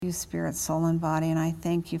you, spirit, soul, and body, and I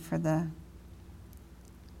thank you for the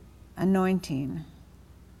anointing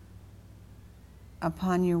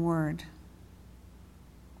upon your word,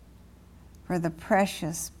 for the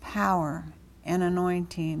precious power and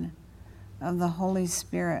anointing of the Holy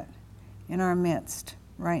Spirit in our midst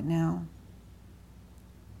right now.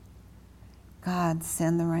 God,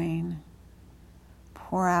 send the rain.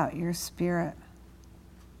 Pour out your Spirit.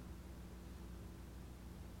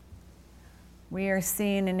 We are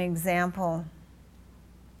seeing an example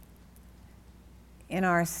in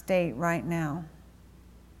our state right now.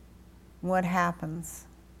 What happens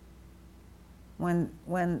when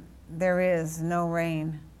there is no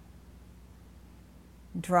rain?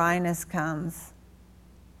 Dryness comes.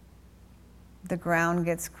 The ground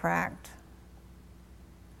gets cracked.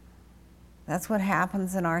 That's what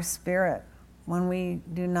happens in our spirit when we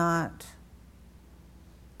do not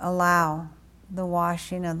allow the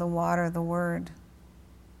washing of the water of the Word.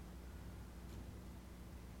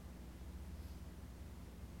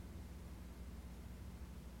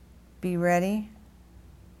 Be ready.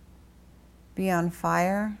 Be on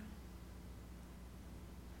fire.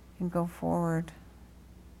 And go forward.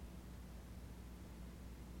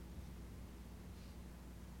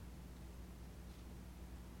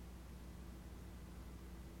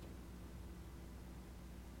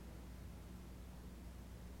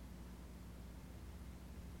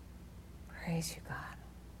 Praise you, God.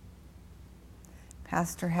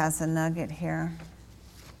 Pastor has a nugget here.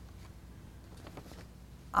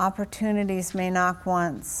 Opportunities may knock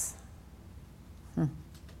once,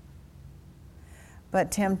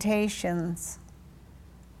 but temptations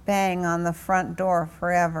bang on the front door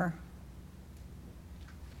forever.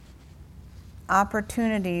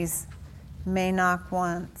 Opportunities may knock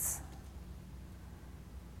once,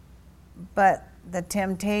 but the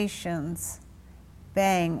temptations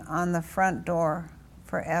bang on the front door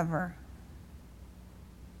forever.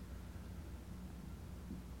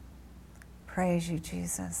 Praise you,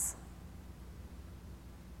 Jesus.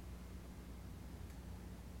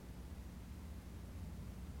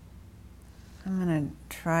 I'm going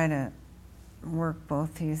to try to work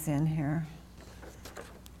both these in here.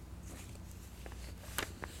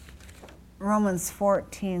 Romans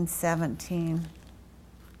 14:17.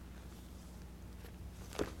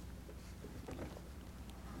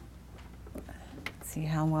 See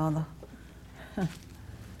how well I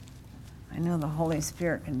know the Holy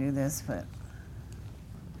Spirit can do this, but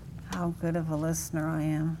how good of a listener I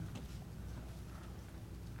am.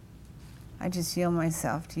 I just yield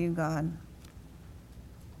myself to you, God,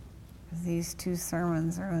 because these two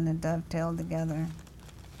sermons are going to dovetail together.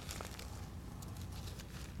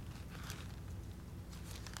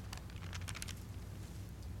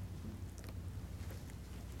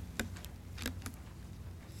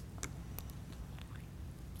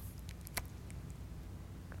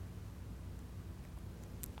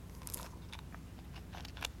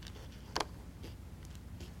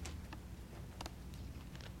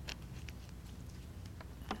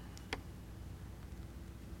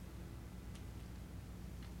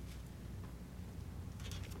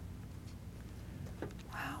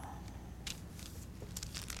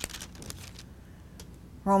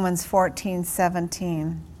 Romans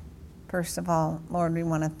 14:17. First of all, Lord, we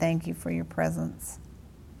want to thank you for your presence,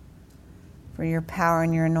 for your power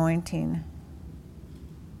and your anointing.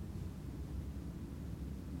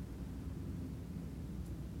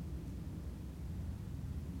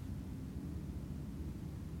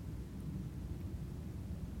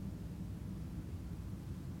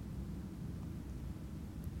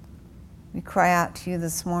 We cry out to you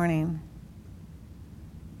this morning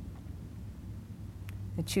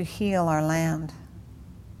that you heal our land.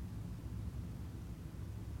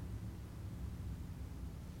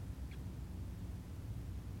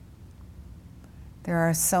 There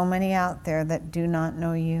are so many out there that do not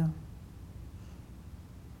know you,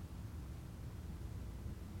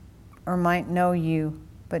 or might know you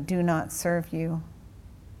but do not serve you.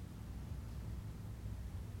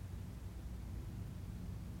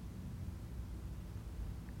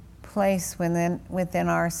 Place within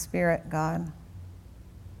our spirit, God,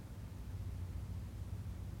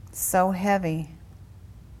 so heavy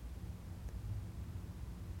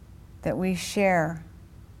that we share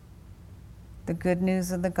the good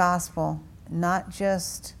news of the gospel, not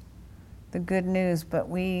just the good news, but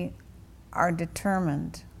we are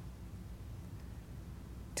determined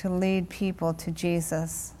to lead people to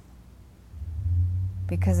Jesus,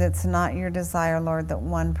 because it's not your desire, Lord, that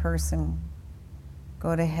one person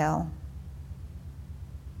go to hell.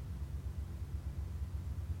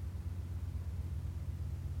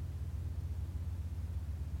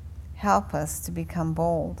 help us to become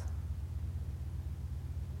bold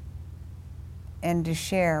and to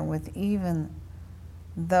share with even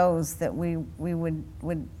those that we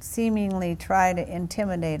would seemingly try to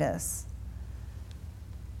intimidate us,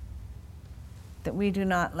 that we do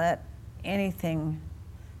not let anything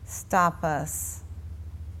stop us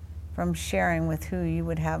from sharing with who you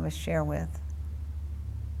would have us share with.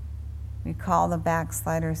 We call the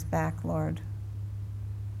backsliders back, Lord.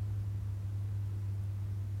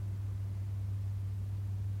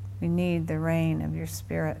 We need the rain of your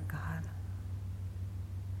Spirit, God.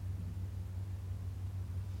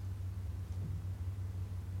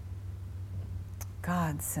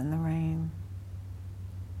 God, send the rain.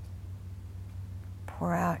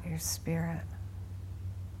 Pour out your Spirit.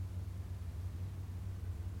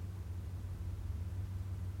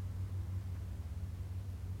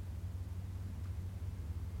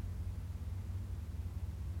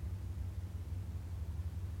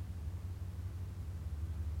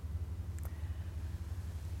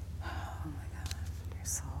 Oh my God, you're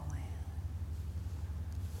so holy.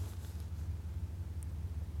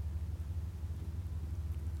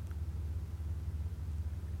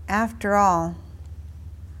 After all,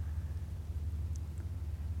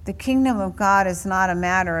 the kingdom of God is not a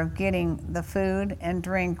matter of getting the food and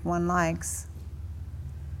drink one likes,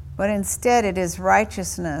 but instead it is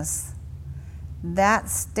righteousness, that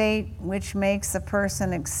state which makes a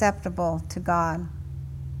person acceptable to God,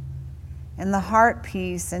 and the heart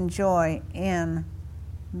peace and joy in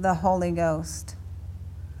the Holy Ghost.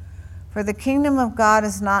 For the kingdom of God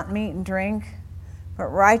is not meat and drink, but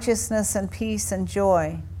righteousness and peace and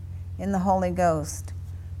joy in the Holy Ghost.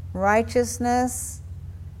 Righteousness,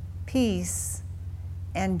 peace,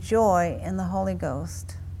 and joy in the Holy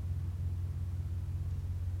Ghost.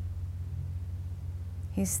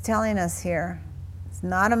 He's telling us here, it's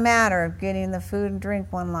not a matter of getting the food and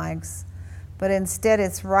drink one likes, but instead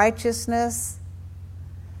it's righteousness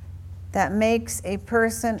that makes a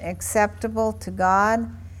person acceptable to God,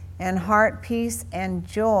 and heart peace and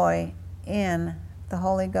joy in the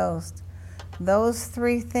Holy Ghost. Those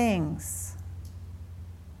three things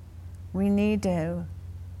we need to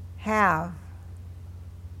have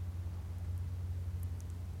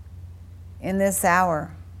in this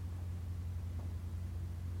hour.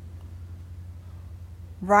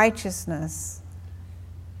 Righteousness,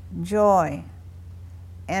 joy,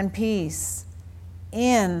 and peace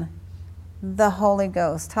in the Holy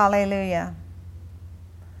Ghost. Hallelujah.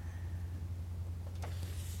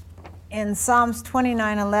 In Psalms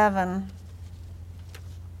 29:11,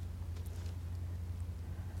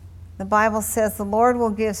 the Bible says, the Lord will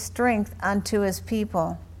give strength unto his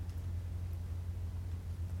people.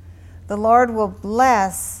 The Lord will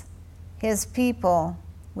bless his people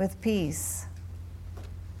with peace.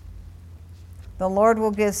 The Lord will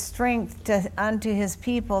give strength unto his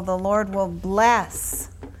people. The Lord will bless.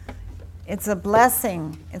 It's a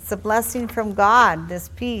blessing. It's a blessing from God, this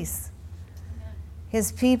peace.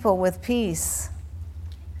 His people with peace,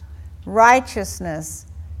 righteousness,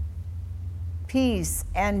 peace,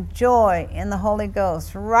 and joy in the Holy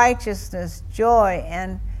Ghost. Righteousness, joy,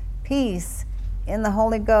 and peace in the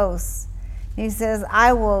Holy Ghost. He says,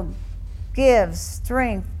 I will give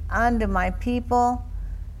strength unto my people.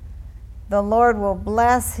 The Lord will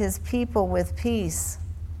bless his people with peace.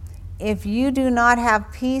 If you do not have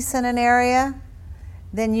peace in an area,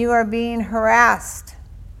 then you are being harassed.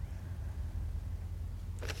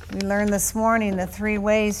 We learned this morning the 3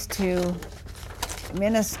 ways to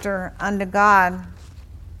minister unto God.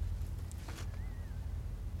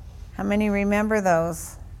 How many remember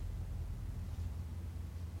those?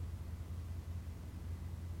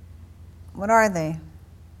 What are they?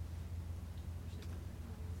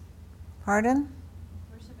 Pardon?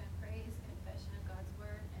 Worship and praise, confession of God's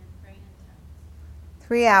word, and praying in tongues.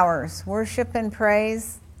 3 hours. Worship and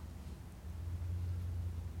praise,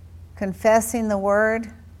 confessing the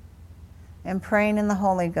word, and praying in the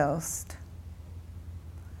Holy Ghost.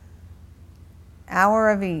 Hour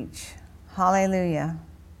of each. Hallelujah.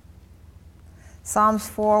 Psalms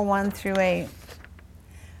 4:1-8.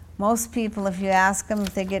 Most people, if you ask them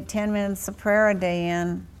if they get 10 minutes of prayer a day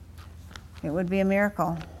in, it would be a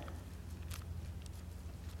miracle.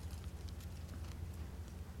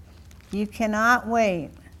 You cannot wait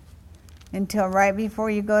until right before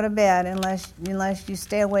you go to bed, unless you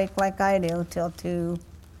stay awake like I do till 2,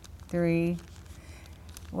 3,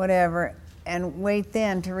 whatever, and wait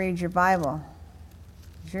then to read your Bible.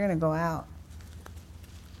 You're going to go out.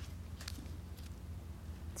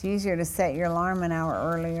 It's easier to set your alarm an hour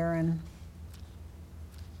earlier. And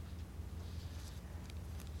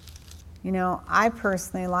I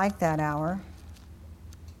personally like that hour.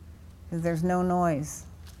 because there's no noise.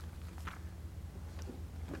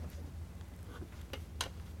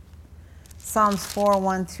 Psalms 4,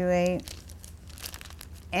 1-8.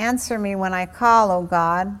 Answer me when I call, O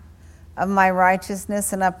God, of my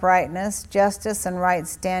righteousness and uprightness, justice and right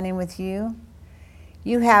standing with you.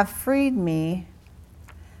 You have freed me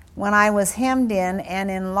when I was hemmed in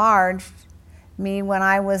and enlarged me when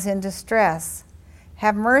I was in distress.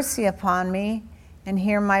 Have mercy upon me and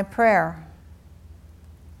hear my prayer.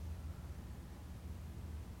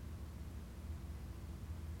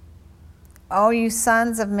 O you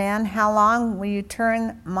sons of men, how long will you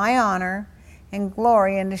turn my honor and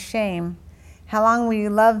glory into shame? How long will you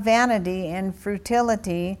love vanity and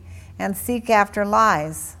futility and seek after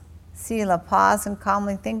lies? Selah, pause and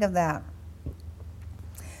calmly think of that.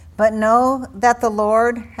 But know that the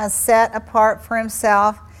Lord has set apart for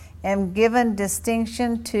himself and given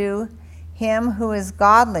distinction to him who is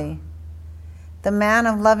godly, the man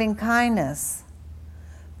of loving kindness.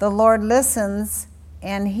 The Lord listens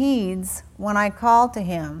and heeds when I call to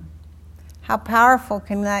him. How powerful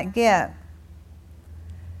can that get?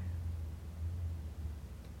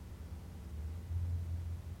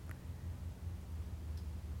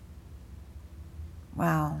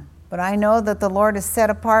 Wow. But I know that the Lord is set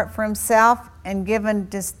apart for himself and given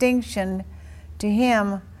distinction to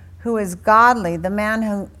him who is godly, the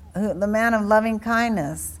man of loving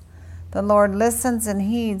kindness. The Lord listens and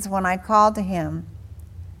heeds when I call to him.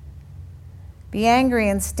 Be angry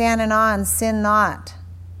and stand in awe and sin not.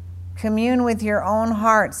 Commune with your own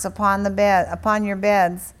hearts upon your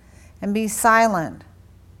beds, and be silent.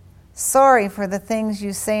 Sorry for the things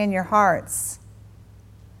you say in your hearts.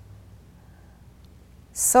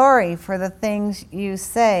 Sorry for the things you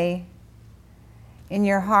say in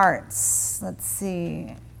your hearts. Let's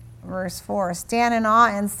see, verse 4. Stand in awe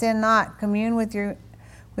and sin not. Commune with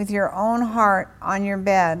your own heart on your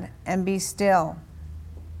bed, and be still.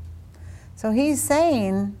 So he's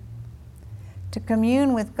saying to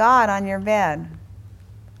commune with God on your bed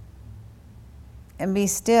and be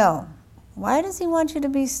still. Why does he want you to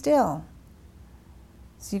be still?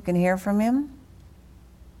 So you can hear from him?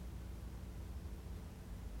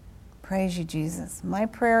 Praise you, Jesus. My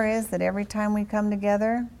prayer is that every time we come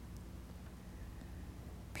together,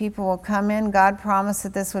 people will come in. God promised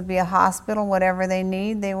that this would be a hospital. Whatever they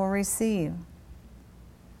need, they will receive.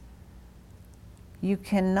 You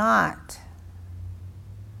cannot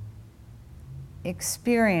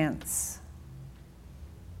experience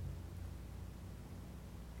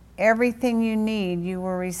everything you need, you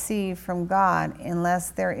will receive from God unless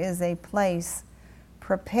there is a place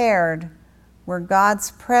prepared where God's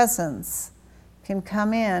presence can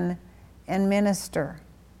come in and minister.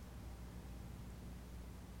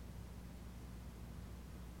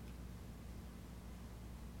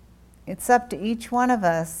 It's up to each one of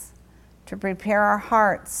us to prepare our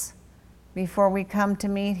hearts before we come to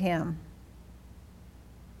meet him.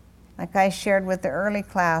 Like I shared with the early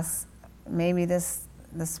class, maybe this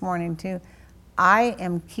morning too, I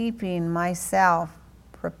am keeping myself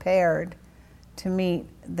prepared to meet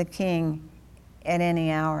the King at any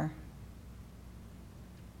hour.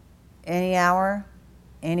 Any hour,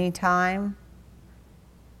 any time,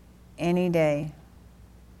 any day.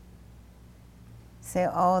 Say,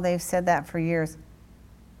 oh, they've said that for years.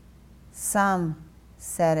 Some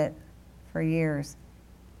said it for years.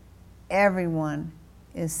 Everyone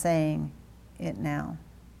is saying it now.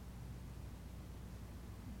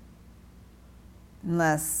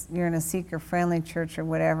 Unless you're in a seeker-friendly church or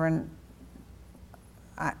whatever, and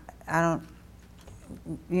I don't,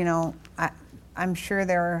 I'm sure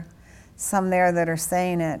there are some there that are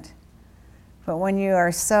saying it. But when you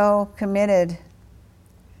are so committed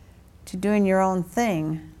to doing your own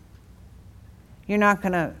thing, you're not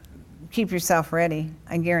going to keep yourself ready,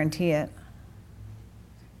 I guarantee it.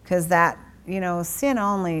 Because that, sin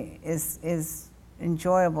only is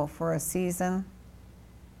enjoyable for a season.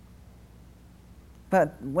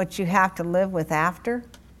 But what you have to live with after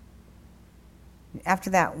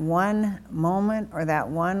that one moment or that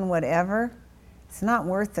one whatever, it's not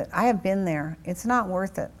worth it. I have been there. It's not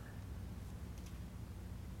worth it.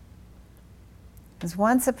 Because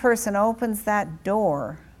once a person opens that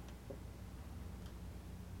door,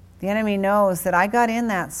 the enemy knows that I got in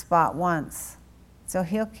that spot once. So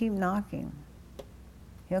he'll keep knocking.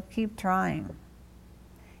 He'll keep trying.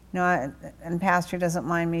 And Pastor doesn't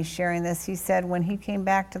mind me sharing this. He said when he came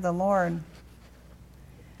back to the Lord,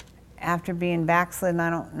 after being backslidden, I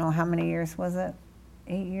don't know how many years was it?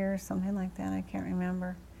 8 years, something like that, I can't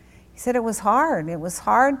remember. He said it was hard. It was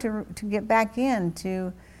hard to get back in,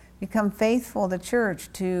 to become faithful to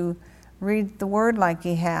church, to read the Word like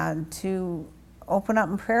he had, to open up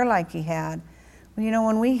in prayer like he had. You know,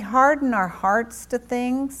 when we harden our hearts to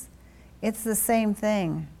things, it's the same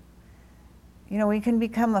thing. You know, we can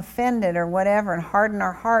become offended or whatever and harden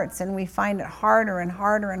our hearts, and we find it harder and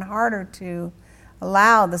harder and harder to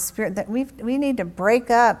allow the Spirit. That we need to break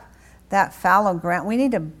up that fallow ground. We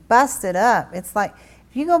need to bust it up. It's like,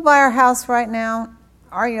 if you go by our house right now,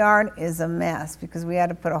 our yard is a mess because we had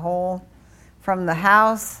to put a hole from the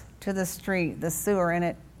house to the street, the sewer in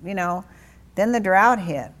it, you know. Then the drought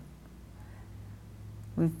hit.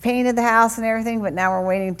 We've painted the house and everything, but now we're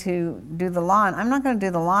waiting to do the lawn. I'm not going to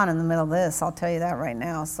do the lawn in the middle of this, I'll tell you that right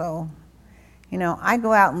now. So, you know, I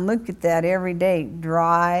go out and look at that every day.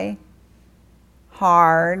 Dry,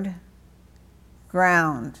 hard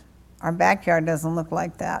ground. Our backyard doesn't look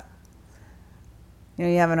like that. You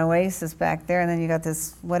know, you have an oasis back there, and then you got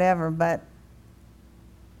this whatever, but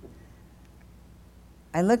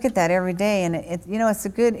I look at that every day, and it you know, it's a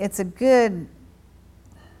good,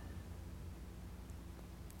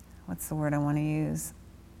 what's the word I want to use?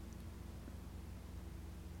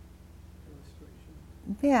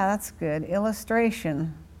 Illustration. Yeah, that's good.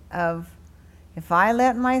 Illustration of, if I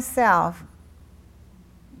let myself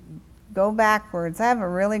go backwards. I have a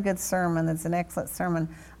really good sermon that's an excellent sermon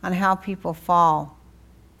on how people fall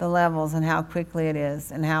the levels and how quickly it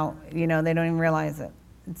is and how, you know, they don't even realize it.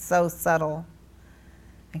 It's so subtle.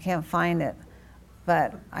 I can't find it,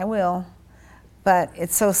 but I will. But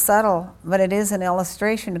it's so subtle, but it is an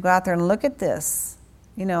illustration to go out there and look at this.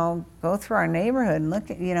 You know, go through our neighborhood and look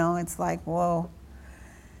at, you know, it's like, whoa.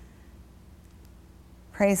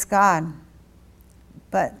 Praise God.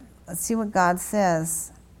 But let's see what God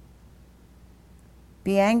says.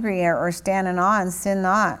 Be angry or stand in awe and sin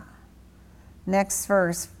not. Next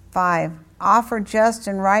verse, 5. Offer just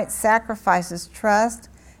and right sacrifices, trust,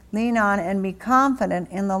 lean on, and be confident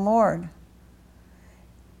in the Lord.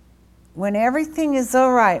 When everything is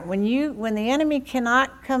all right, when the enemy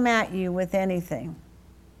cannot come at you with anything,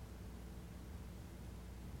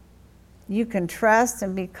 you can trust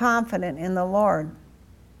and be confident in the Lord.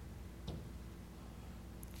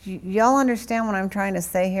 Y'all understand what I'm trying to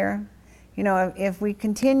say here? You know, if we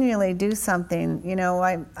continually do something, you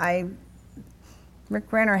know,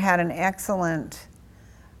 Rick Renner had an excellent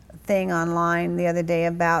thing online the other day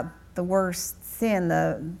about the worst sin,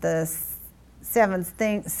 the 7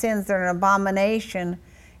 sins that are an abomination,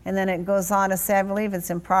 and then it goes on to say, I believe it's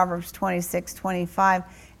in Proverbs 26:25,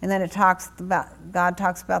 and then God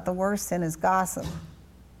talks about the worst sin is gossip.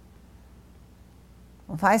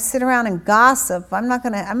 If I sit around and gossip, I'm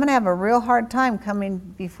going to have a real hard time coming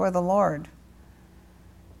before the Lord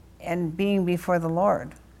and being before the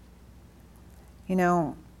Lord. You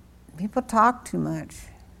know, people talk too much.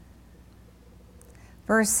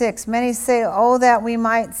 Verse 6, many say, oh, that we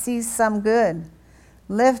might see some good.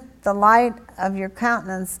 Lift the light of your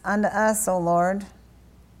countenance unto us, O Lord.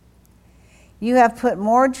 You have put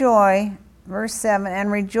more joy, verse 7,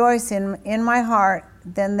 and rejoice in my heart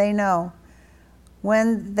than they know.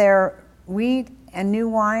 When their wheat and new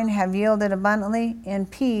wine have yielded abundantly, in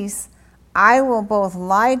peace I will both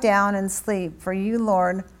lie down and sleep, for you,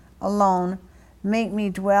 Lord, alone make me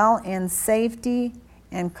dwell in safety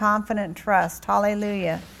and confident trust.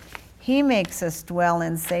 Hallelujah. He makes us dwell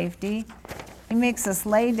in safety. He makes us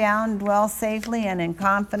lay down, dwell safely, and in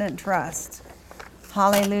confident trust.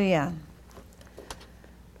 Hallelujah.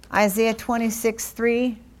 Isaiah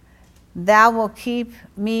 26:3, thou wilt keep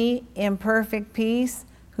me in perfect peace,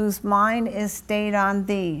 whose mind is stayed on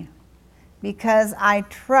thee, because I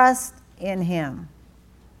trust in him.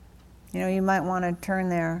 You know, you might want to turn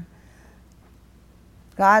there.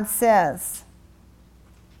 God says,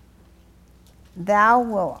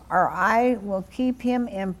 I will keep him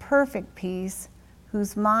in perfect peace,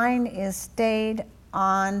 whose mind is stayed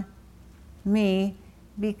on me,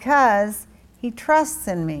 because he trusts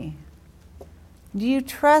in me. Do you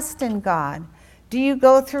trust in God? Do you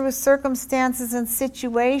go through circumstances and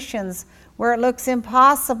situations where it looks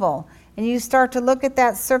impossible, and you start to look at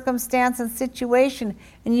that circumstance and situation,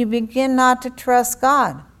 and you begin not to trust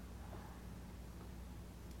God?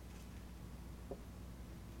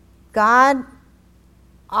 God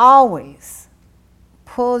always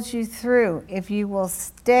pulls you through if you will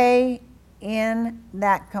stay in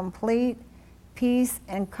that complete peace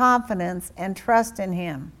and confidence and trust in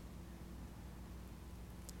him.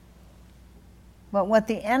 But what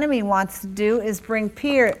the enemy wants to do is bring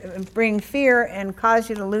fear and cause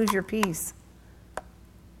you to lose your peace.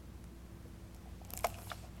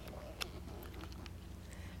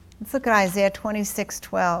 Let's look at Isaiah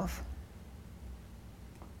 26:12.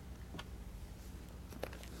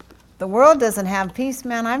 The world doesn't have peace,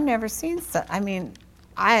 man. I've never seen such. I mean,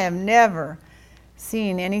 I have never.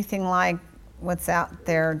 seen anything like what's out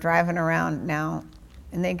there driving around now,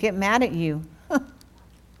 and they get mad at you.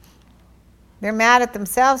 They're mad at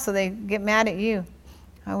themselves, so they get mad at you.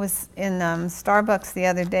 I was in Starbucks the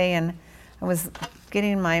other day, and I was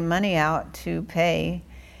getting my money out to pay,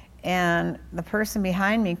 and the person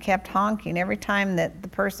behind me kept honking every time that the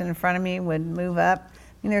person in front of me would move up. I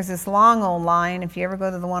mean, there's this long old line. If you ever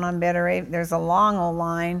go to the one on Better Ave, there's a long old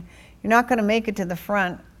line. You're not going to make it to the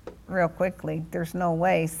front real quickly. There's no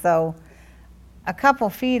way. So a couple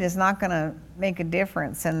feet is not going to make a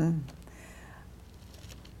difference. And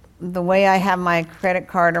the way I have my credit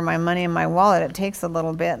card or my money in my wallet, it takes a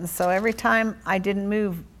little bit. And so every time I didn't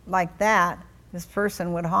move like that, this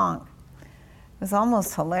person would honk. It was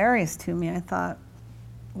almost hilarious to me. I thought,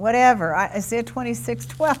 whatever. Isaiah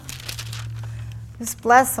 26:12. Just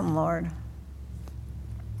bless them, Lord.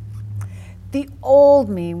 The old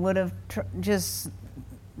me would have just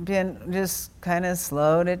kind of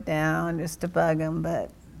slowed it down just to bug him,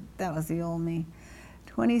 but that was the old me.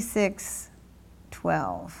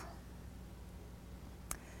 26:12.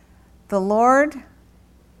 The Lord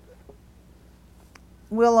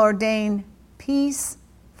will ordain peace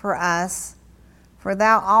for us, for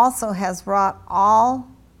thou also hast wrought all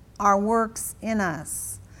our works in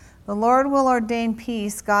us. The Lord will ordain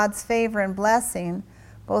peace, God's favor and blessing,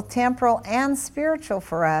 both temporal and spiritual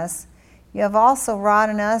for us. You have also wrought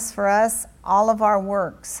in us for us all of our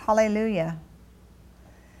works. Hallelujah.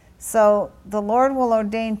 So the Lord will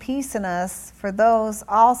ordain peace in us, for those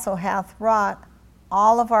also hath wrought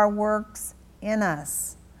all of our works in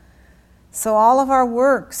us. So all of our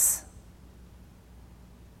works,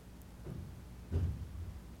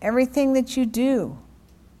 everything that you do,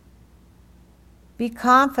 be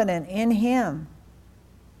confident in Him.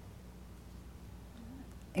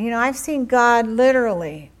 You know, I've seen God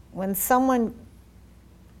literally, when someone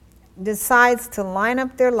decides to line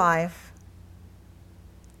up their life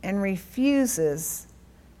and refuses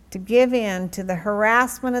to give in to the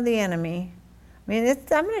harassment of the enemy. I mean,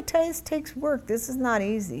 I'm going to tell you, this takes work. This is not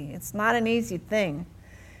easy. It's not an easy thing,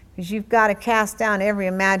 because you've got to cast down every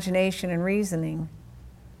imagination and reasoning.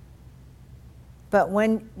 But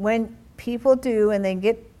when people do, and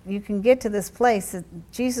you can get to this place,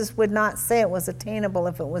 Jesus would not say it was attainable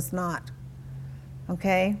if it was not.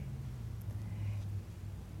 Okay?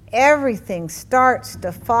 Everything starts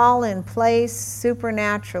to fall in place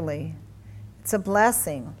supernaturally. It's a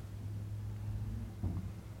blessing.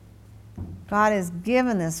 God has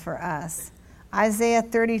given this for us. Isaiah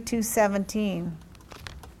 32:17.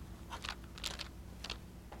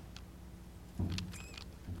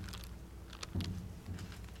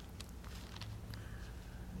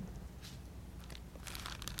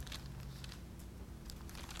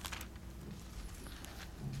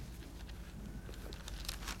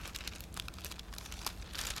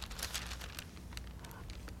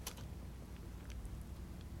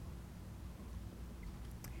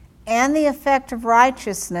 And the effect of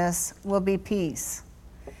righteousness will be peace.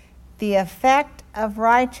 The effect of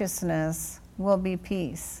righteousness will be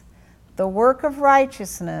peace. The work of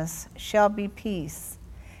righteousness shall be peace.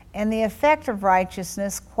 And the effect of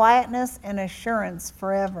righteousness, quietness and assurance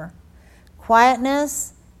forever.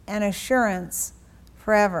 Quietness and assurance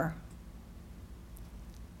forever.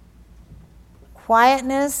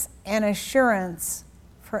 Quietness and assurance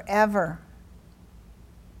forever.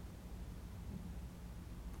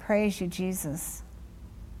 Praise you, Jesus.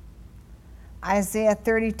 Isaiah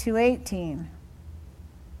 32:18.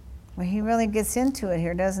 Well, he really gets into it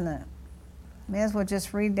here, doesn't it? May as well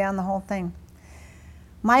just read down the whole thing.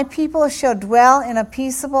 My people shall dwell in a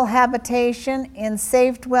peaceable habitation, in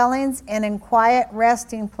safe dwellings, and in quiet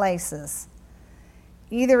resting places.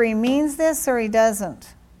 Either he means this or he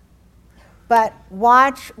doesn't. But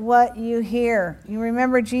watch what you hear. You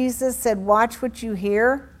remember Jesus said, watch what you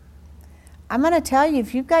hear? I'm going to tell you,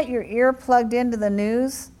 if you've got your ear plugged into the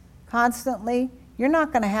news constantly, you're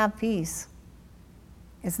not going to have peace.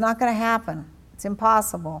 It's not going to happen. It's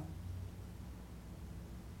impossible.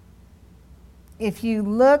 If you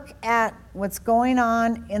look at what's going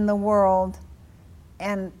on in the world,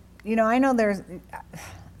 and, you know, I know there's,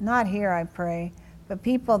 not here I pray, but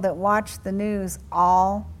people that watch the news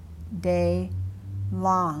all day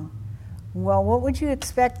long. Well, what would you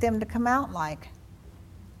expect them to come out like?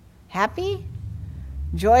 Happy?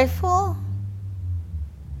 Joyful?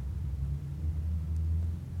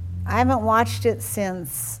 I haven't watched it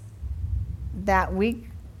since that week,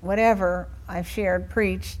 whatever I've shared,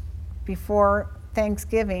 preached before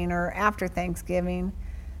Thanksgiving or after Thanksgiving.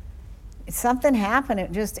 Something happened,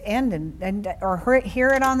 it just ended. Or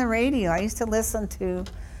hear it on the radio. I used to listen to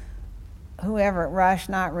whoever,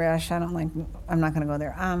 not Rush, I'm not going to go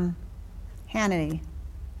there. Hannity.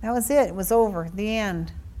 That was it. It was over. The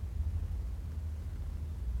end.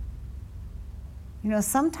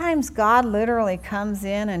 Sometimes God literally comes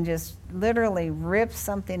in and just literally rips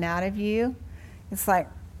something out of you. It's like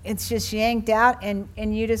it's just yanked out and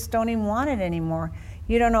you just don't even want it anymore.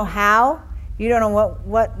 You don't know how. You don't know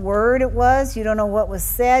what word it was. You don't know what was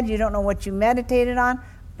said. You don't know what you meditated on,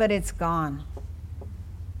 but it's gone.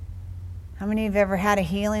 How many of you have ever had a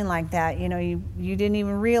healing like that? You didn't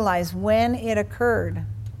even realize when it occurred,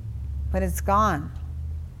 but it's gone.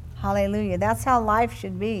 Hallelujah. That's how life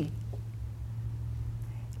should be.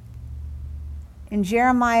 In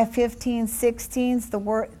Jeremiah 15:16,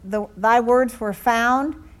 thy words were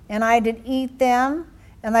found, and I did eat them,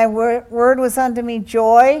 and thy word was unto me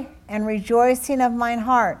joy and rejoicing of mine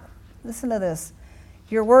heart. Listen to this.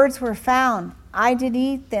 Your words were found, I did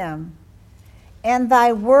eat them, and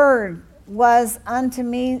thy word was unto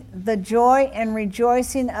me the joy and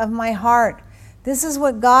rejoicing of my heart. This is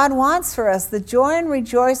what God wants for us, the joy and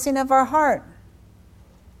rejoicing of our heart.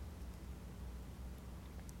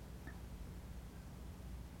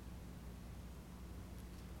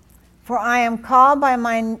 For I am called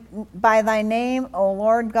by thy name, O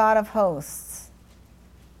Lord God of hosts.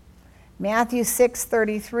 Matthew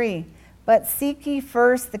 6:33. But seek ye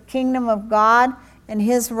first the kingdom of God and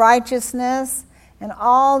his righteousness, and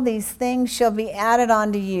all these things shall be added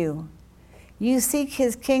unto you. You seek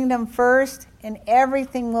his kingdom first, and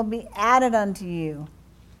everything will be added unto you.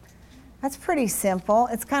 That's pretty simple.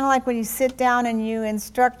 It's kind of like when you sit down and you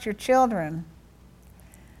instruct your children.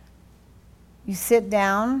 You sit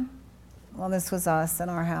down. Well, this was us in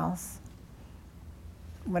our house.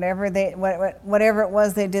 Whatever it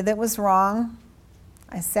was they did that was wrong,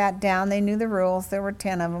 I sat down. They knew the rules. There were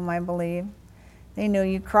 10 of them, I believe. They knew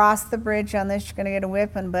you cross the bridge on this, you're going to get a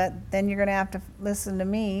whipping, but then you're going to have to listen to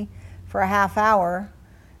me for a half hour,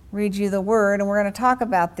 read you the word, and we're going to talk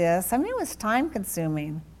about this. I mean, it was time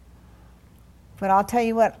consuming. But I'll tell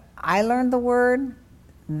you what, I learned the word,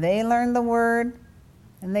 they learned the word,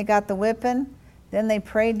 and they got the whipping. Then they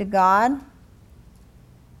prayed to God,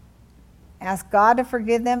 asked God to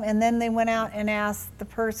forgive them, and then they went out and asked the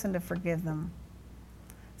person to forgive them.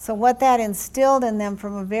 So what that instilled in them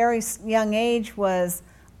from a very young age was,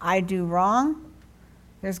 I do wrong,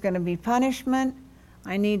 there's going to be punishment,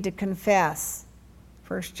 I need to confess.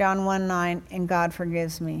 1 John 1:9, and God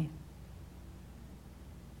forgives me.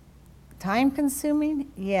 Time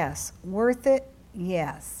consuming? Yes. Worth it?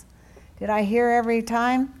 Yes. Did I hear every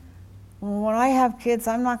time? Well, when I have kids,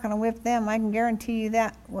 I'm not going to whip them. I can guarantee you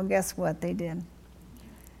that. Well, guess what? They did.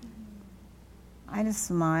 I just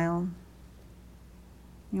smiled.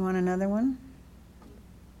 You want another one?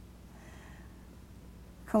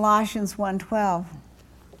 Colossians 1:12.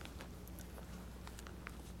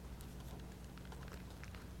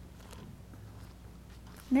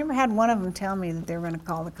 Never had one of them tell me that they were going to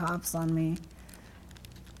call the cops on me.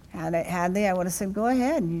 Had they, I would have said, go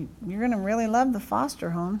ahead. You're going to really love the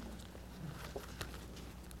foster home.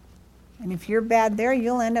 And if you're bad there,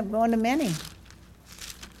 you'll end up going to many.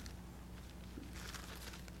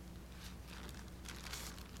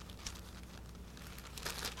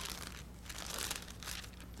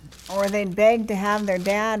 Or they'd beg to have their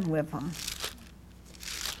dad whip them.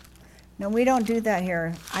 No, we don't do that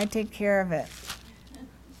here. I take care of it.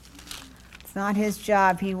 It's not his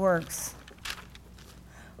job. He works.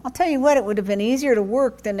 I'll tell you what, it would have been easier to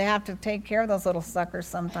work than to have to take care of those little suckers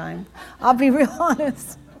sometime. I'll be real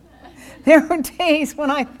honest. There were days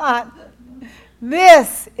when I thought,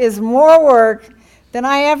 this is more work than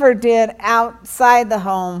I ever did outside the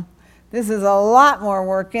home. This is a lot more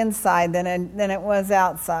work inside than it was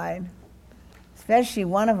outside. Especially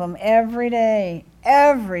one of them every day.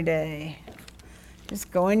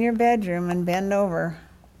 Just go in your bedroom and bend over.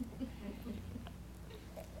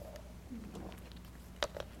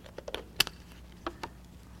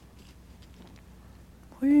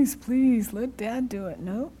 Please, let Dad do it.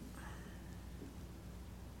 Nope.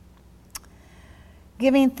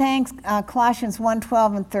 Giving thanks, Colossians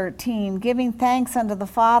 1:12 and 13, giving thanks unto the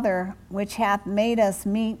Father, which hath made us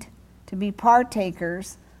meet to be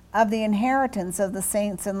partakers of the inheritance of the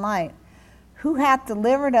saints in light, who hath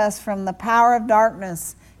delivered us from the power of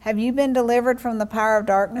darkness. Have you been delivered from the power of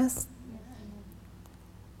darkness?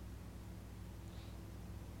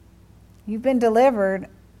 You've been delivered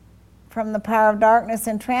from the power of darkness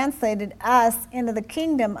and translated us into the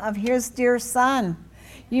kingdom of his dear Son.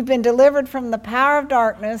 You've been delivered from the power of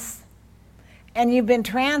darkness, and you've been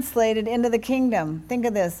translated into the kingdom. Think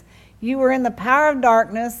of this. You were in the power of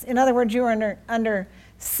darkness. In other words, you were under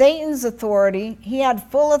Satan's authority. He had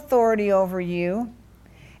full authority over you.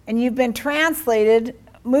 And you've been translated,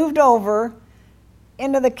 moved over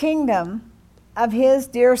into the kingdom of his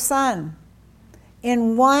dear Son.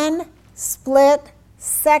 In one split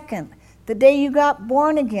second, the day you got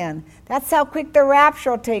born again. That's how quick the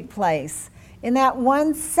rapture will take place. In that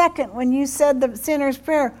 1 second when you said the sinner's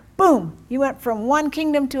prayer, boom, you went from one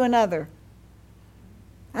kingdom to another.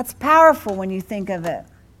 That's powerful when you think of it.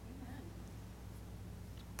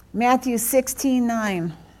 Matthew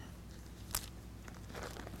 16:9.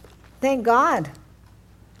 Thank God.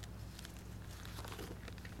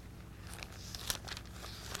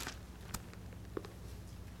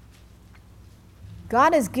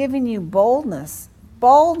 God has given you boldness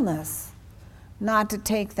not to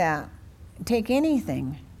take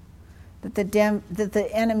anything that the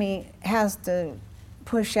enemy has to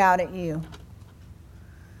push out at you.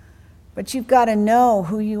 But you've got to know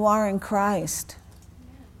who you are in Christ.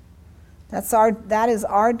 That is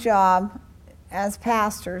our job as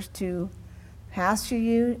pastors, to pastor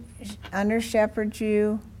you, under shepherd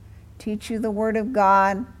you, teach you the Word of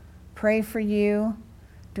God, pray for you,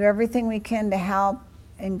 do everything we can to help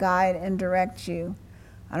and guide and direct you.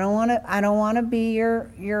 I don't want to be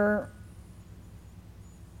your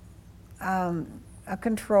a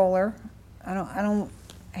controller. I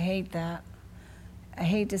hate that. I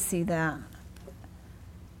hate to see that.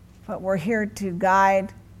 But we're here to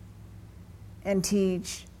guide and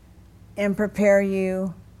teach and prepare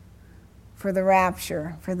you for the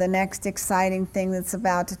rapture, for the next exciting thing that's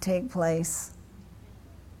about to take place.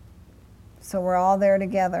 So we're all there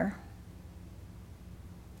together.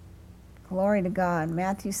 Glory to God.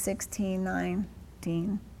 Matthew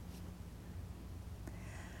 16:19.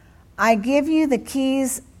 I give you the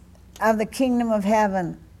keys of the kingdom of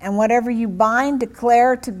heaven, and whatever you bind,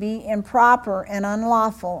 declare to be improper and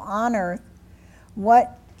unlawful on earth,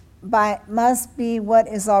 must be what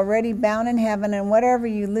is already bound in heaven, and whatever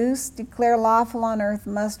you loose, declare lawful on earth,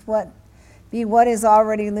 must be what is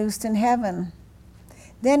already loosed in heaven.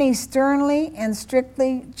 Then he sternly and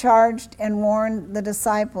strictly charged and warned the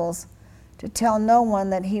disciples to tell no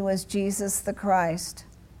one that he was Jesus the Christ.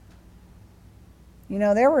 You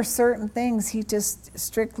know, there were certain things he just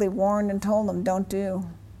strictly warned and told them, don't do.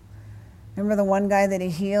 Remember the one guy that he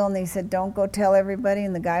healed and he said, don't go tell everybody,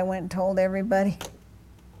 and the guy went and told everybody?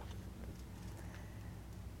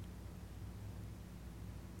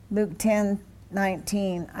 Luke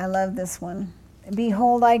 10:19, I love this one.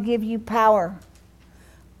 Behold, I give you power.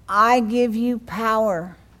 I give you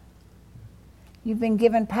power. You've been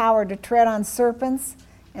given power to tread on serpents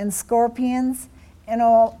and scorpions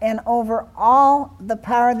and over all the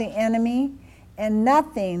power of the enemy, and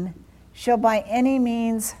nothing shall by any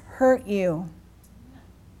means hurt you.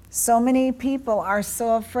 So many people are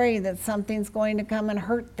so afraid that something's going to come and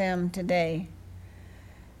hurt them today.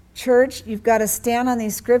 Church, you've got to stand on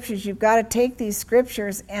these scriptures. You've got to take these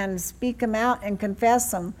scriptures and speak them out and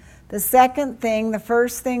confess them. The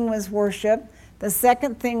first thing was worship. The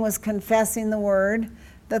second thing was confessing the word.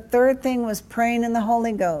 The third thing was praying in the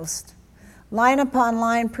Holy Ghost. Line upon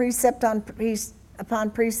line, precept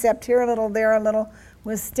upon precept, here a little, there a little,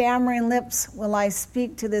 with stammering lips will I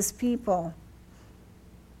speak to this people.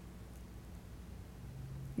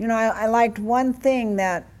 You know, I liked one thing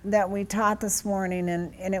that we taught this morning,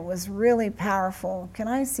 and it was really powerful. Can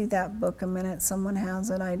I see that book a minute? Someone has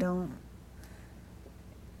it, I don't.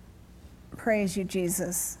 Praise you,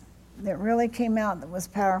 Jesus. That really came out that was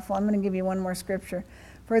powerful. I'm going to give you one more scripture.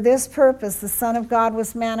 For this purpose the Son of God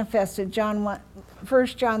was manifested, 1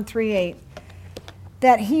 John 3:8,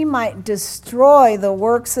 that he might destroy the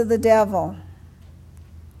works of the devil.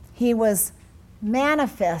 He was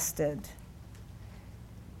manifested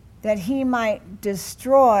that he might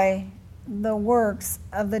destroy the works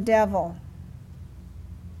of the devil.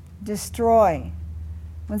 Destroy.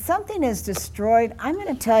 When something is destroyed, I'm going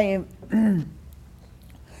to tell you,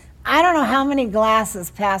 I don't know how many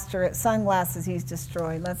sunglasses he's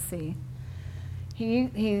destroyed. Let's see.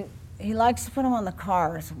 He likes to put them on the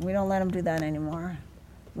cars. We don't let him do that anymore.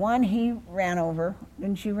 One he ran over.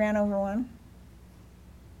 Didn't you ran over one?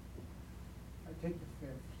 I take the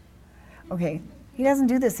fifth. Okay. He doesn't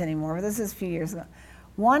do this anymore. This is a few years ago.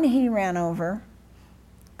 One he ran over.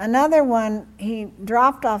 Another one, he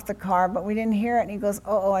dropped off the car, but we didn't hear it. And he goes,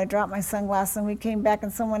 oh, I dropped my sunglasses. And we came back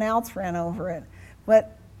and someone else ran over it.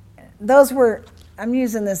 But those were, I'm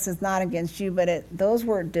using this as not against you, but those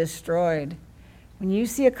were destroyed. When you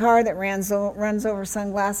see a car that runs over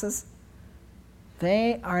sunglasses,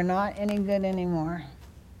 they are not any good anymore.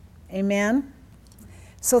 Amen?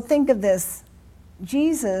 So think of this.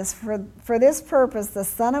 Jesus, for this purpose, the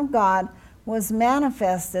Son of God, was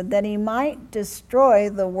manifested that he might destroy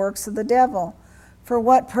the works of the devil. For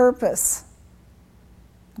what purpose?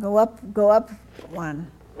 Go up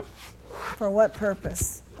one. For what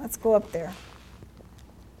purpose? Let's go up there.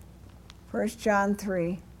 1 John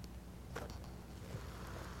 3.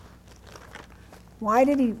 Why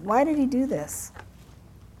did he do this?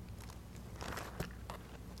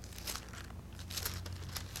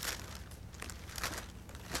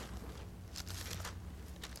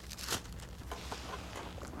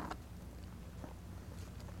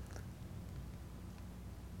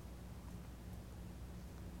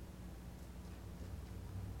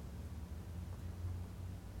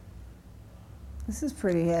 This is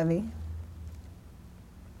pretty heavy.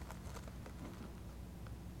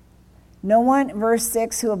 No one, verse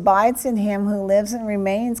 6, who abides in him, who lives and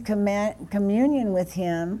remains communion with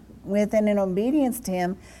him, with and in obedience to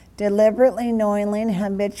him, deliberately, knowingly, and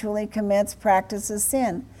habitually practices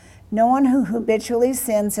sin. No one who habitually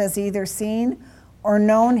sins has either seen or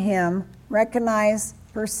known him, recognized,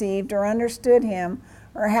 perceived, or understood him,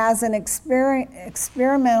 or has an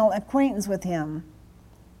experimental acquaintance with him.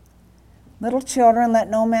 Little children, let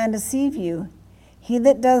no man deceive you. He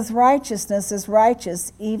that does righteousness is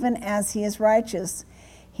righteous, even as he is righteous.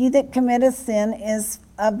 He that committeth sin is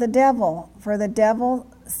of the devil, for the devil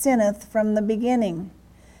sinneth from the beginning.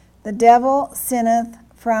 The devil sinneth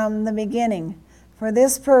from the beginning. For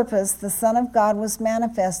this purpose the Son of God was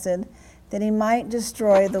manifested, that he might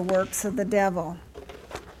destroy the works of the devil.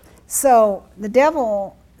 So, the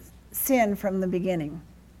devil sinned from the beginning.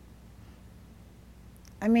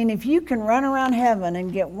 I mean, if you can run around heaven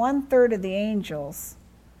and get 1/3 of the angels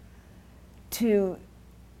to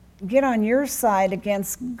get on your side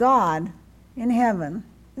against God in heaven,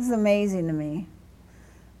 this is amazing to me.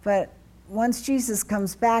 But once Jesus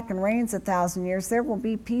comes back and reigns 1,000 years, there will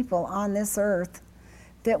be people on this earth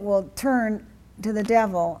that will turn to the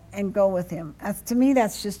devil and go with him. To me,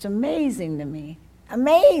 that's just amazing to me.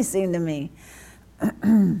 Amazing to me.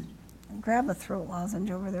 Grab a throat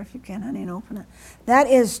lozenge over there if you can, honey, and open it. That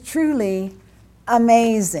is truly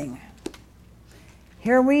amazing.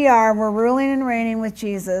 Here we are, we're ruling and reigning with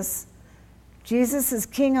Jesus. Jesus is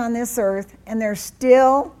king on this earth, and there's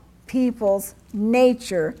still people's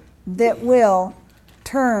nature that will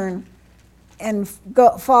turn and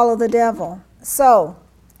follow the devil. So,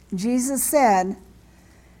 Jesus said,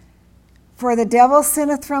 for the devil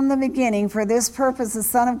sinneth from the beginning, for this purpose the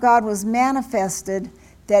Son of God was manifested,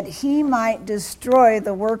 that he might destroy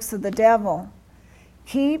the works of the devil.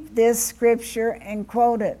 Keep this scripture and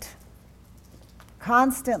quote it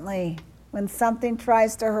constantly when something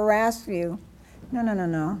tries to harass you.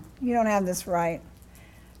 No. You don't have this right.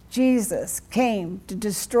 Jesus came to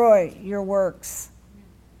destroy your works.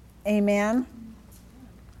 Amen?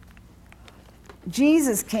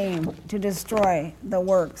 Jesus came to destroy the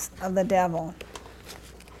works of the devil.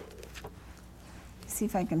 See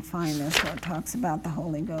if I can find this where it talks about the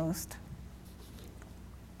Holy Ghost.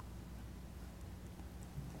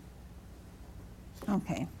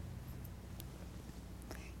 Okay.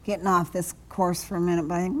 Getting off this course for a minute,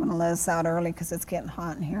 but I think I'm going to let us out early because it's getting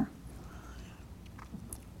hot in here.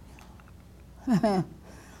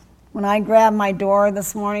 When I grabbed my door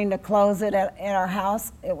this morning to close it at our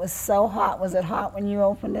house, it was so hot. Was it hot when you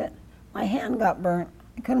opened it? My hand got burnt.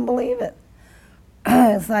 I couldn't believe it.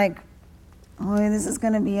 It's like, oh, this is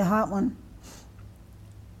going to be a hot one.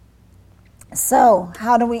 So,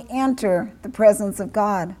 how do we enter the presence of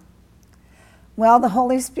God? Well, the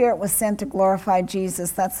Holy Spirit was sent to glorify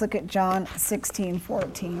Jesus. Let's look at John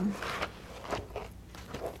 16:14.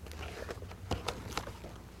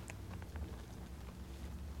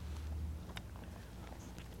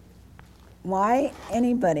 Why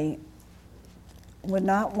anybody would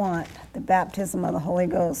not want the baptism of the Holy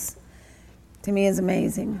Ghost, to me, is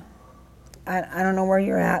amazing. I don't know where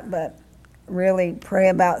you're at, but really pray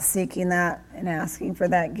about seeking that and asking for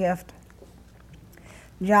that gift.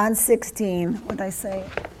 John 16, what did I say?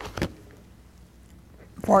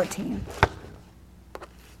 14.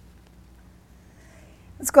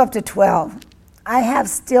 Let's go up to 12. I have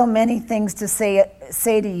still many things to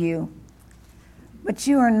say to you, but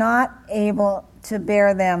you are not able to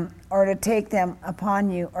bear them or to take them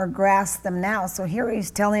upon you or grasp them now. So here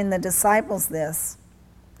he's telling the disciples this.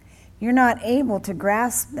 You're not able to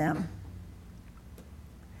grasp them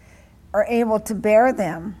or able to bear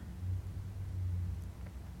them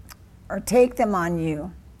or take them on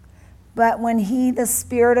you. But when he, the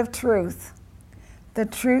Spirit of truth, the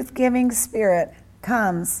truth-giving Spirit,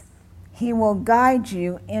 comes, he will guide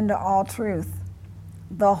you into all truth,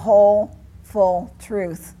 the whole full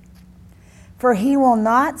truth. For he will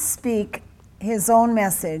not speak his own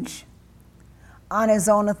message, on his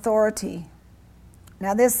own authority.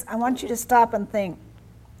 Now this, I want you to stop and think.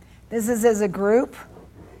 This is as a group,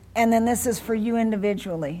 and then this is for you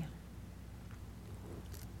individually.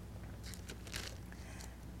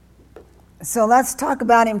 So let's talk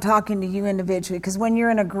about him talking to you individually, because when you're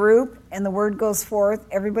in a group and the word goes forth,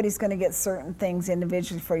 everybody's going to get certain things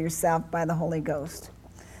individually for yourself by the Holy Ghost.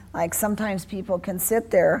 Like sometimes people can sit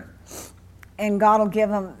there and God will give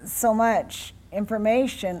them so much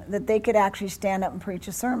information that they could actually stand up and preach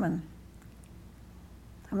a sermon.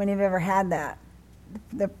 How many have ever had that?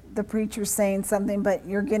 The preacher's saying something, but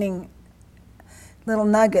you're getting little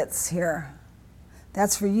nuggets here.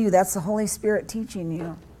 That's for you. That's the Holy Spirit teaching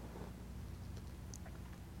you.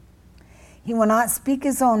 He will not speak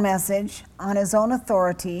his own message on his own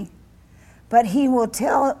authority, but he will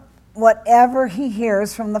tell whatever he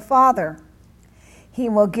hears from the Father. He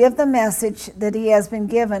will give the message that he has been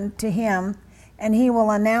given to him, and he will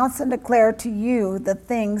announce and declare to you the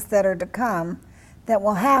things that are to come, that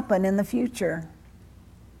will happen in the future.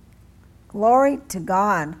 Glory to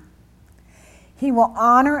God. He will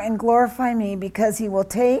honor and glorify me, because he will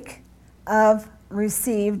take of,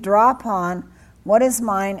 receive, draw upon what is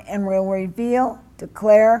mine, and will reveal,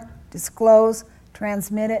 declare, disclose,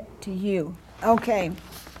 transmit it to you. Okay.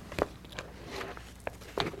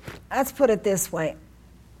 Let's put it this way.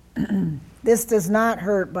 This does not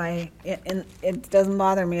hurt by, it doesn't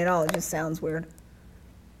bother me at all. It just sounds weird.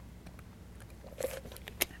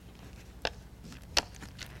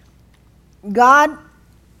 God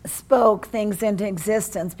spoke things into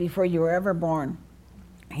existence before you were ever born.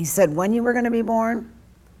 He said when you were going to be born,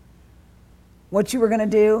 what you were going to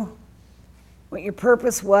do, what your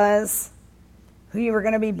purpose was, who you were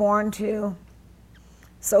going to be born to,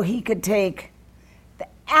 so he could take the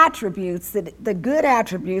attributes, the good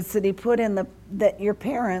attributes that he put in your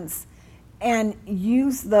parents, and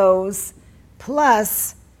use those,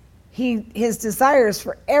 plus his desires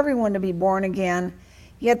for everyone to be born again.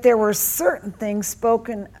 Yet there were certain things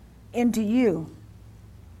spoken into you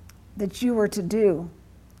that you were to do.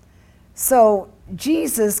 So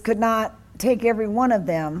Jesus could not take every one of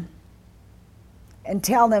them and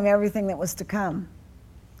tell them everything that was to come.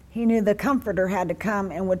 He knew the Comforter had to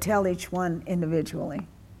come and would tell each one individually.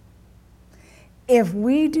 If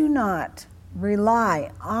we do not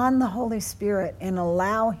rely on the Holy Spirit and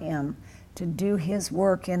allow him to do his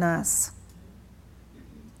work in us,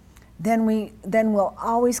 then we'll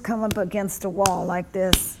always come up against a wall like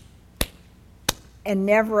this and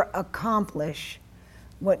never accomplish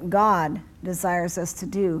what God desires us to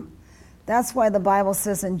do. That's why the Bible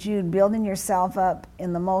says in Jude, building yourself up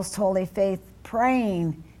in the most holy faith,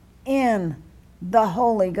 praying in the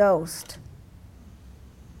Holy Ghost.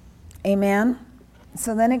 Amen?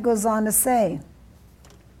 So then it goes on to say,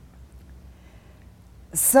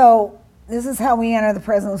 so this is how we enter the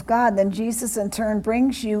presence of God. Then Jesus in turn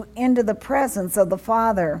brings you into the presence of the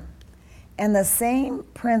Father. And the same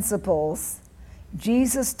principles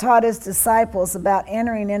Jesus taught his disciples about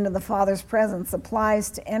entering into the Father's presence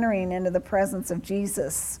applies to entering into the presence of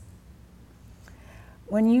Jesus.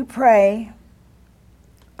 When you pray,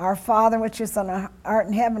 Our Father which is art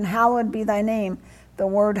in heaven, hallowed be thy name. The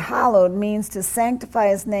word hallowed means to sanctify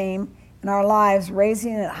his name in our lives,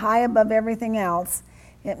 raising it high above everything else.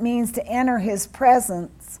 It means to enter his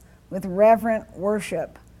presence with reverent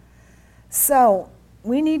worship. So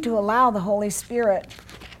we need to allow the Holy Spirit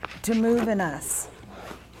to move in us.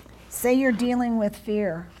 Say you're dealing with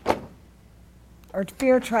fear, or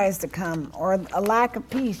fear tries to come, or a lack of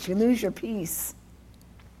peace, you lose your peace.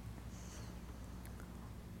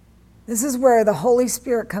 This is where the Holy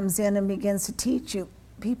Spirit comes in and begins to teach you.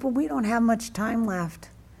 People, we don't have much time left.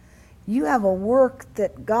 You have a work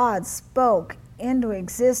that God spoke into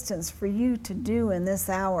existence for you to do in this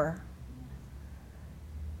hour.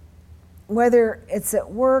 Whether it's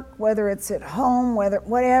at work, whether it's at home,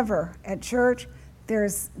 whatever, at church,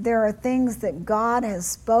 there are things that God has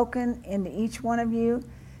spoken into each one of you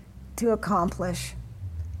to accomplish,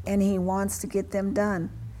 and he wants to get them done.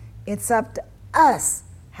 It's up to us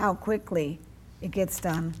how quickly it gets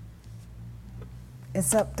done.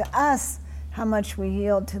 It's up to us how much we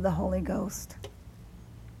yield to the Holy Ghost.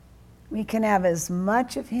 We can have as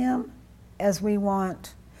much of him as we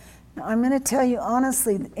want. Now, I'm going to tell you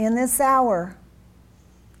honestly, in this hour,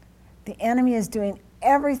 the enemy is doing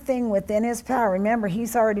everything within his power. Remember,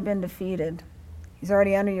 he's already been defeated. He's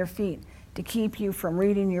already under your feet to keep you from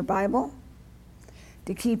reading your Bible,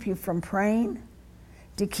 to keep you from praying,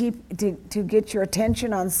 to get your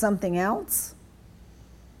attention on something else,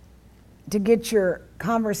 to get your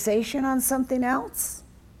conversation on something else,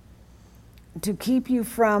 to keep you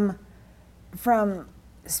from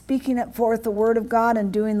speaking it forth the word of God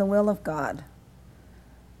and doing the will of God.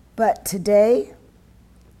 But today,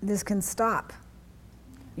 this can stop.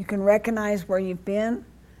 You can recognize where you've been,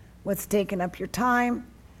 what's taken up your time,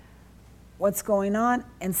 what's going on,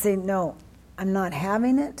 and say, no, I'm not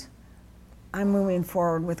having it. I'm moving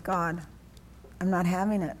forward with God. I'm not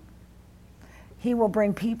having it. He will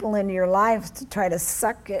bring people into your lives to try to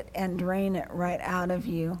suck it and drain it right out of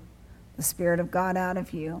you, the Spirit of God out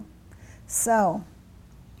of you. So,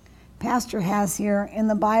 Pastor has here in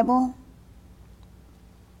the Bible,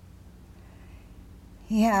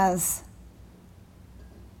 he has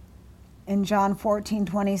in John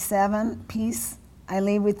 14:27, peace I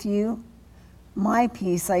leave with you, my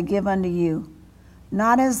peace I give unto you.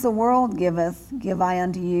 Not as the world giveth, give I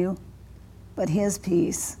unto you, but his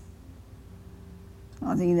peace.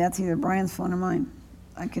 I think that's either Brian's phone or mine.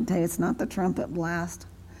 I can tell you it's not the trumpet blast.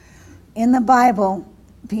 In the Bible,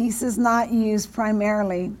 peace is not used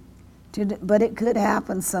primarily, but it could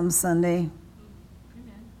happen some Sunday.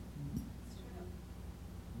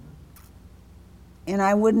 And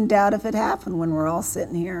I wouldn't doubt if it happened when we're all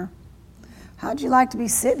sitting here. How'd you like to be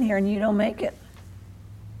sitting here and you don't make it?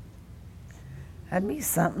 That'd be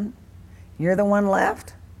something. You're the one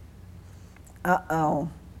left? Uh-oh.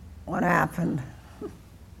 What happened?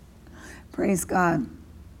 Praise God.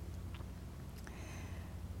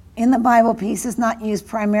 In the Bible, peace is not used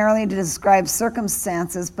primarily to describe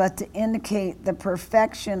circumstances, but to indicate the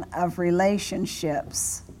perfection of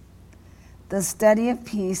relationships. The study of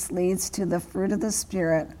peace leads to the fruit of the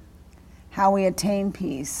Spirit, how we attain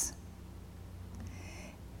peace.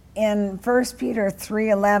 In 1 Peter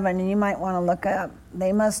 3:11, and you might want to look up,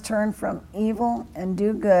 they must turn from evil and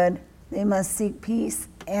do good. They must seek peace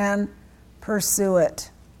and pursue it.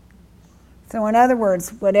 So in other words,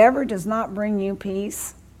 whatever does not bring you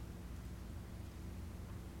peace,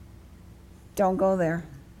 don't go there.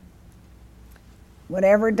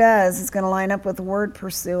 Whatever does is going to line up with the word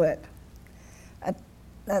pursue it.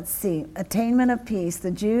 Let's see. Attainment of peace.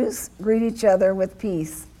 The Jews greet each other with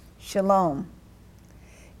peace. Shalom.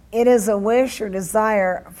 It is a wish or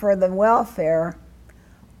desire for the welfare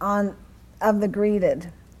of the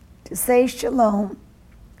greeted. To say shalom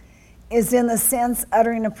is in the sense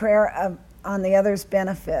uttering a prayer on the other's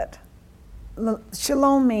benefit.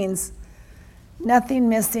 Shalom means nothing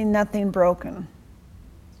missing, nothing broken.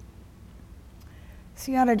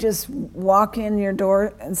 So you ought to just walk in your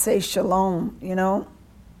door and say shalom,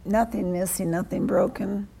 nothing missing, nothing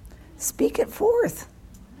broken. Speak it forth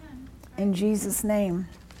in Jesus' name.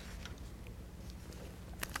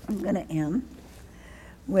 I'm going to end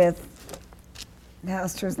with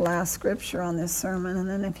Pastor's last scripture on this sermon, and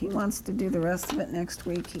then if he wants to do the rest of it next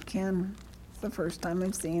week, he can. It's the first time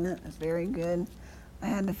I've seen it. It's very good. I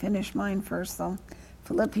had to finish mine first, though.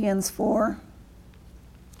 Philippians 4.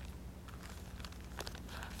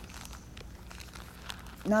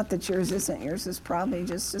 Not that yours isn't. Yours is probably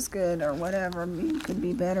just as good or whatever. It could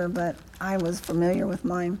be better, but I was familiar with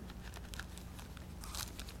mine.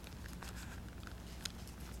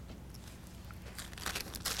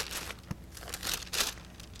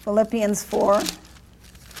 Philippians 4,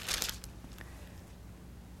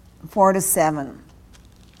 4-7.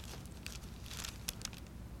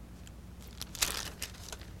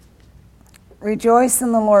 Rejoice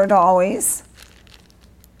in the Lord always.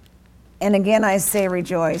 And again I say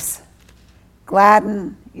rejoice.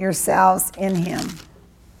 Gladden yourselves in him.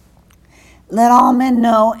 Let all men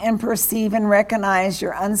know and perceive and recognize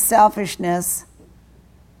your unselfishness,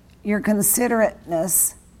 your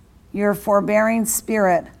considerateness, your forbearing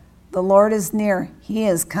spirit. The Lord is near. He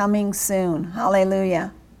is coming soon.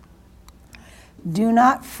 Hallelujah. Do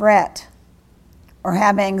not fret or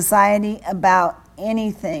have anxiety about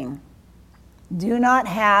anything. Do not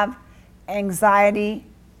have anxiety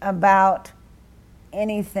about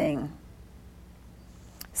anything.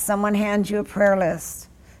 Someone hands you a prayer list.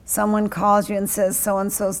 Someone calls you and says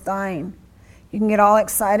so-and-so's dying. You can get all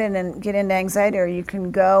excited and get into anxiety, or you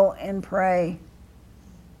can go and pray.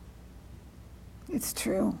 It's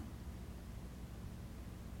true.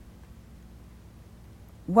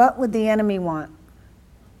 What would the enemy want?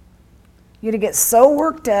 You to get so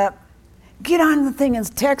worked up, get on the thing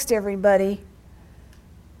and text everybody,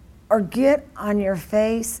 or get on your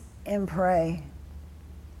face and pray.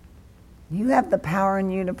 You have the power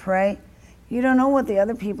in you to pray. You don't know what the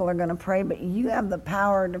other people are going to pray, but you have the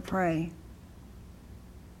power to pray.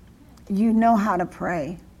 You know how to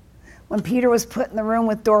pray. When Peter was put in the room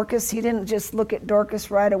with Dorcas, he didn't just look at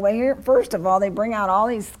Dorcas right away. Here, first of all, they bring out all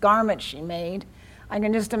these garments she made. I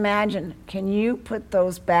can just imagine, can you put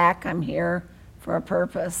those back? I'm here for a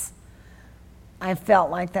purpose. I felt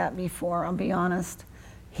like that before, I'll be honest.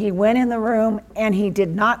 He went in the room and he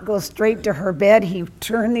did not go straight to her bed. He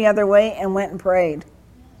turned the other way and went and prayed.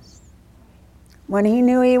 When he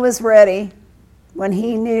knew he was ready, when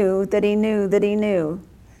he knew that he knew that he knew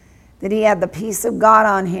that he had the peace of God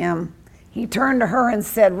on him, he turned to her and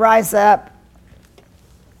said, "Rise up."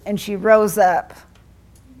 And she rose up.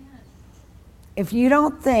 If you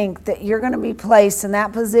don't think that you're going to be placed in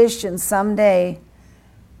that position someday,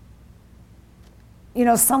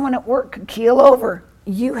 someone at work could keel over.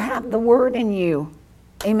 You have the word in you.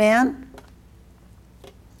 Amen?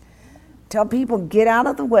 Tell people, get out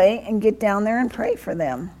of the way and get down there and pray for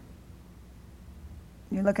them.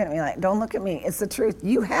 You're looking at me like, don't look at me. It's the truth.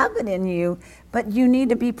 You have it in you, but you need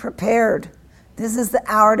to be prepared. This is the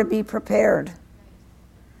hour to be prepared.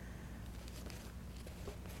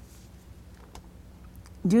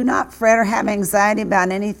 Do not fret or have anxiety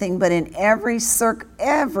about anything, but in every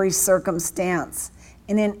circumstance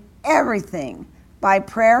and in everything, by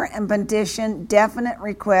prayer and petition, definite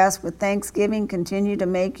requests with thanksgiving, continue to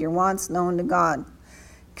make your wants known to God.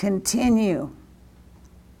 Continue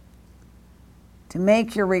to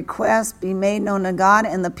make your requests be made known to God,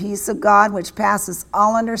 and the peace of God, which passes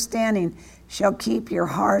all understanding, shall keep your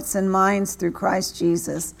hearts and minds through Christ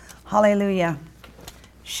Jesus. Hallelujah.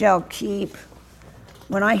 Shall keep.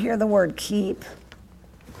 When I hear the word keep,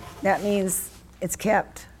 that means it's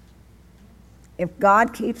kept. If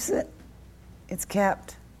God keeps it, it's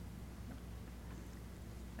kept.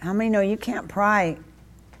 How many know you can't pry?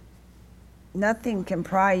 Nothing can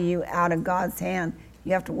pry you out of God's hand.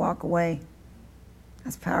 You have to walk away.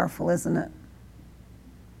 That's powerful, isn't it?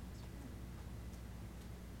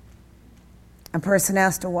 A person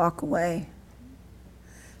has to walk away.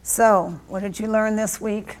 So, what did you learn this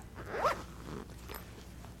week?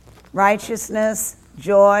 Righteousness,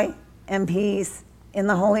 joy, and peace in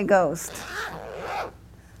the Holy Ghost.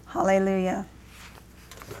 Hallelujah.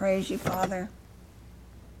 Praise you, Father.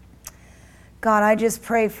 God, I just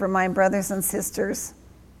pray for my brothers and sisters.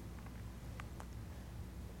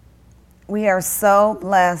 We are so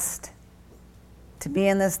blessed to be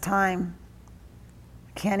in this time.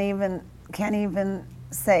 Can't even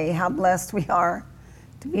say how blessed we are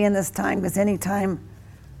to be in this time, because anytime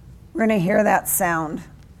we're going to hear that sound,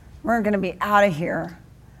 we're going to be out of here.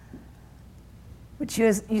 But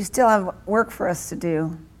you still have work for us to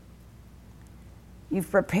do. You've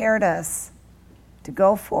prepared us to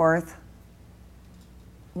go forth,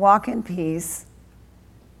 walk in peace,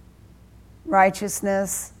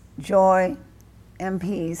 righteousness, joy, and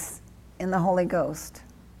peace in the Holy Ghost.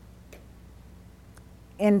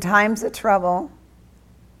 In times of trouble,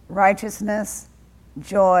 righteousness,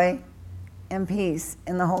 joy, and peace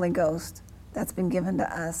in the Holy Ghost. That's been given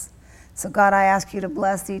to us. So God, I ask you to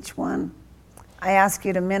bless each one. I ask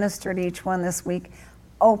you to minister to each one this week.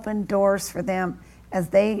 Open doors for them as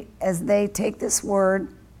they take this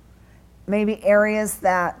word, maybe areas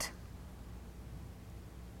that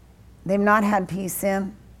they've not had peace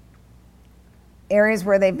in, areas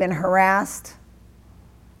where they've been harassed.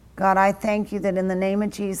 God, I thank you that in the name of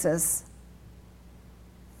Jesus,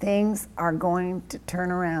 things are going to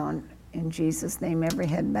turn around. In Jesus' name, every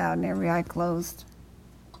head bowed and every eye closed.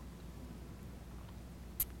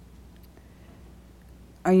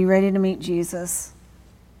 Are you ready to meet Jesus?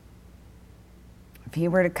 If he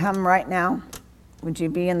were to come right now, would you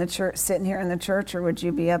be in the church, sitting here in the church, or would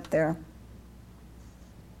you be up there?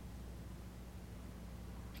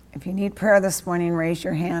 If you need prayer this morning, raise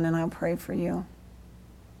your hand and I'll pray for you.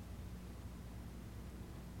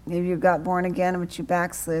 Maybe you got born again, but you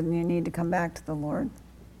backslid and you need to come back to the Lord.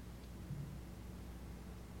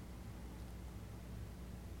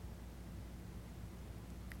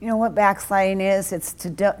 You know what backsliding is? It's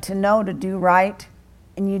to know to do right,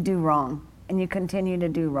 and you do wrong, and you continue to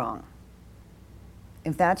do wrong.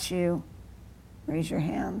 If that's you, raise your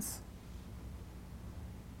hands.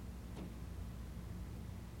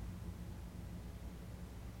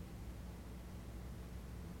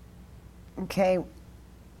 Okay,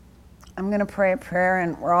 I'm going to pray a prayer,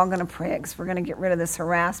 and we're all going to pray it because we're going to get rid of this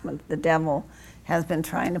harassment the devil has been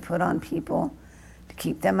trying to put on people to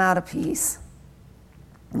keep them out of peace.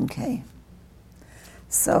 Okay.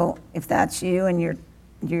 So if that's you and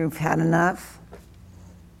you've had enough,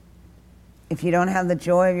 if you don't have the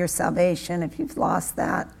joy of your salvation, if you've lost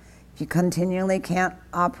that, if you continually can't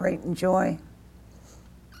operate in joy,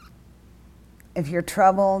 if you're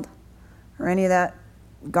troubled or any of that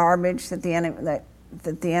garbage that the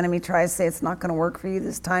enemy tries to say it's not going to work for you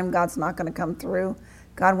this time, God's not going to come through.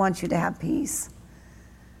 God wants you to have peace.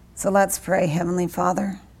 So let's pray. Heavenly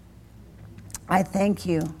Father, I thank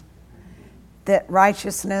you that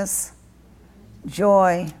righteousness,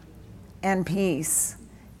 joy, and peace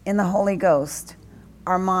in the Holy Ghost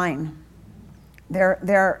are mine.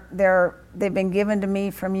 They've been given to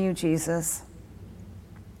me from you, Jesus.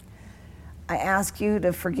 I ask you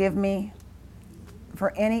to forgive me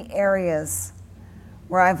for any areas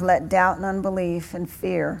where I've let doubt and unbelief and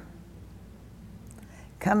fear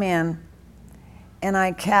come in, and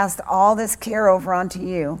I cast all this care over onto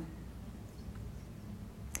you.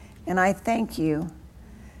 And I thank you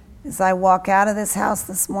as I walk out of this house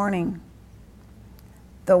this morning.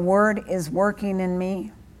 The word is working in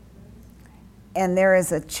me, and there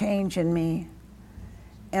is a change in me,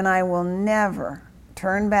 and I will never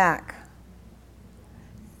turn back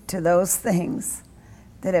to those things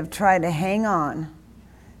that have tried to hang on,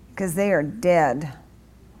 because they are dead.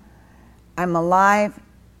 I'm alive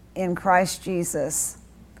in Christ Jesus,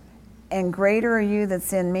 and greater are you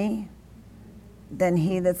that's in me than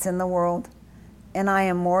he that's in the world, and I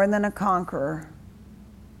am more than a conqueror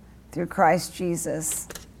through Christ Jesus.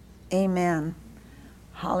 Amen.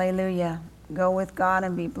 Hallelujah. Go with God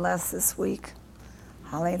and be blessed this week.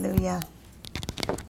 Hallelujah.